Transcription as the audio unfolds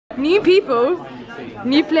New people,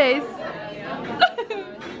 new place.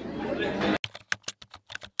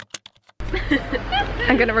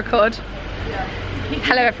 I'm gonna record.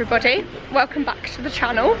 Hello everybody, welcome back to the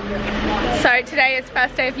channel. So today is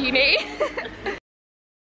first day of uni.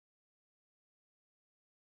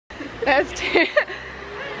 There's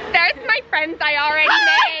my friends I already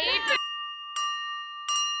made.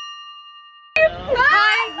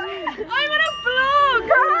 Hi! I'm on a vlog!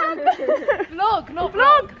 Vlog, not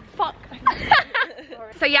vlog! Fuck.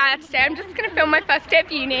 So yeah, today I'm just gonna film my first day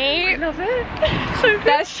of uni. Love it. So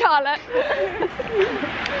there's Charlotte.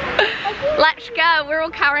 Let's go. We're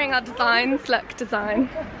all carrying our designs. Look, design.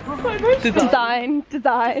 Design.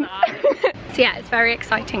 So yeah, it's very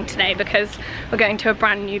exciting today because we're going to a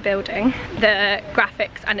brand new building. The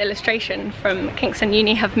graphics and illustration from Kingston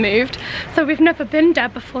Uni have moved, so we've never been there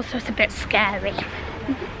before, so it's a bit scary.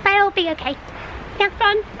 But it'll be okay. Have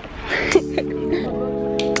fun.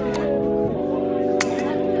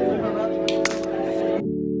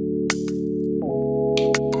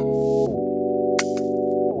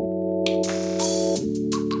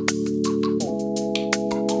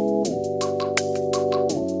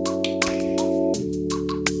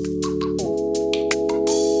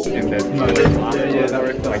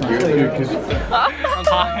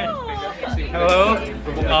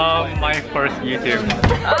 Hello, my first YouTube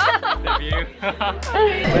debut.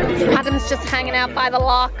 Adam's just hanging out by the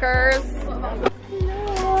lockers.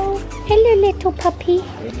 Hello little puppy.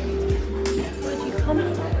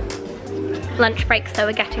 Lunch break, so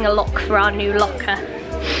we're getting a lock for our new locker.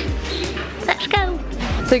 Let's go.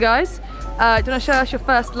 So guys, do you want to show us your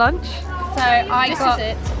first lunch? So I got,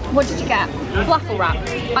 what did you get? Falafel wrap.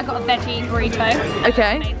 I got a veggie burrito.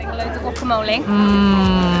 Okay. Amazing, loads of guacamole.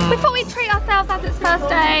 We thought we'd treat ourselves as it's first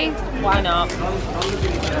day. Why not?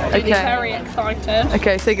 Okay. Very excited.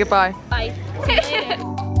 Okay, say goodbye. Bye. See you later.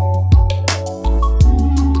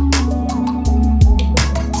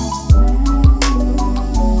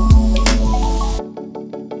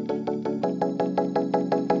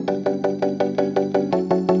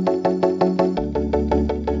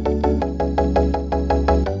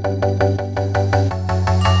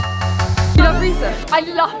 I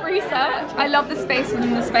love research. I love the space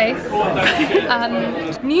within the space.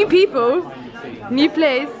 New people, new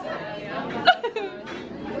place.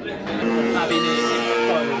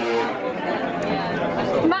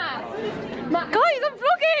 Matt, guys, I'm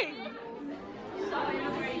vlogging.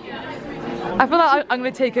 I feel like I'm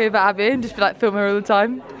gonna take over Abby and just be like film her all the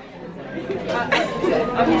time.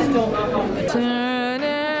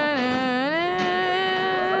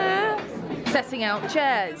 Setting out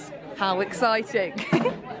chairs. How exciting.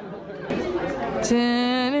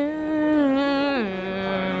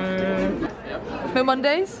 No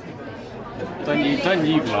Mondays? Don't you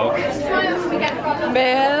vlog?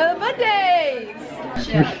 No Mondays!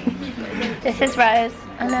 This is Rose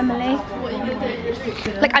and Emily.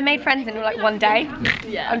 Like, I made friends in like one day.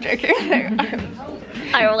 Yeah. I'm joking.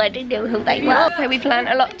 I already knew who they were. So we've learned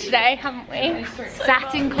a lot today, haven't we?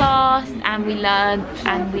 Sat in class and we learned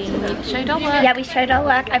and we showed our work. Yeah, we showed our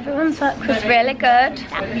work. Everyone's work was really good.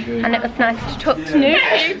 And it was nice to talk to new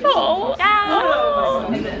people.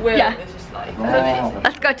 Yeah.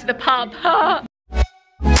 Let's go to the pub.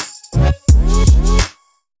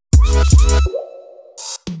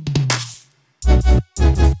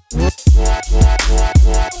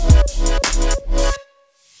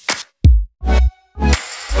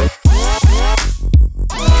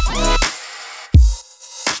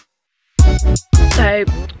 So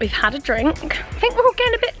we've had a drink. I think we're all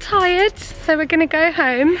getting a bit tired, so we're gonna go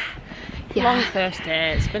home. Yeah. Long first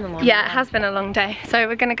day, it's been a long day. Yeah, it has been a long day. So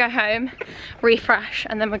we're gonna go home, refresh,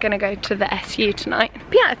 and then we're gonna go to the SU tonight.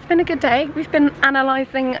 But yeah, it's been a good day. We've been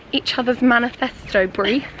analysing each other's manifesto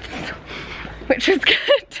briefs, which was good.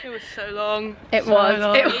 It was so long. It was.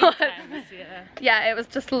 Yeah, it was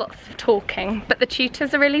just lots of talking. But the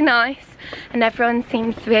tutors are really nice and everyone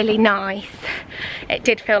seems really nice. It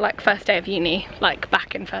did feel like first day of uni, like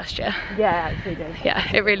back in first year. Yeah, it really did.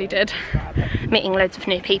 Yeah, it really did. Meeting loads of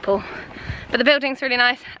new people. But the building's really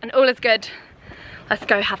nice and all is good. Let's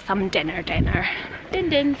go have some dinner.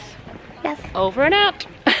 Din-dins. Yes. Over and out.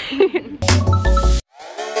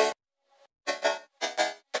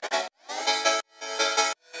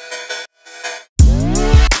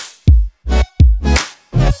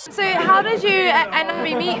 So how did you and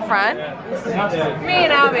Abby meet, Fran? Me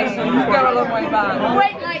and Abby go a long way back.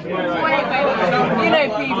 Wait, way back. You know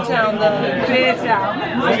Beaver Town, the beer town.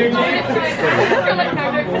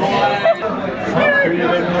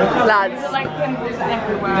 Lads.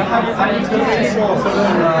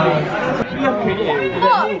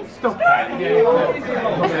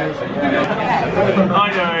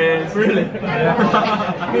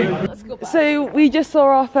 So we just saw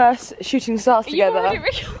our first shooting stars together. I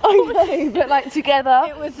know, but like together.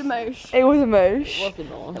 It was emotion. It was emotion.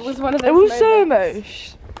 It was one of those. It was so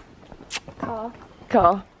emotion.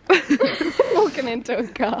 Car. Walking into a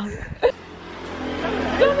car.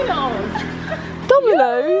 Dominoes.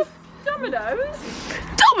 Dominoes.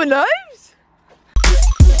 Dominoes.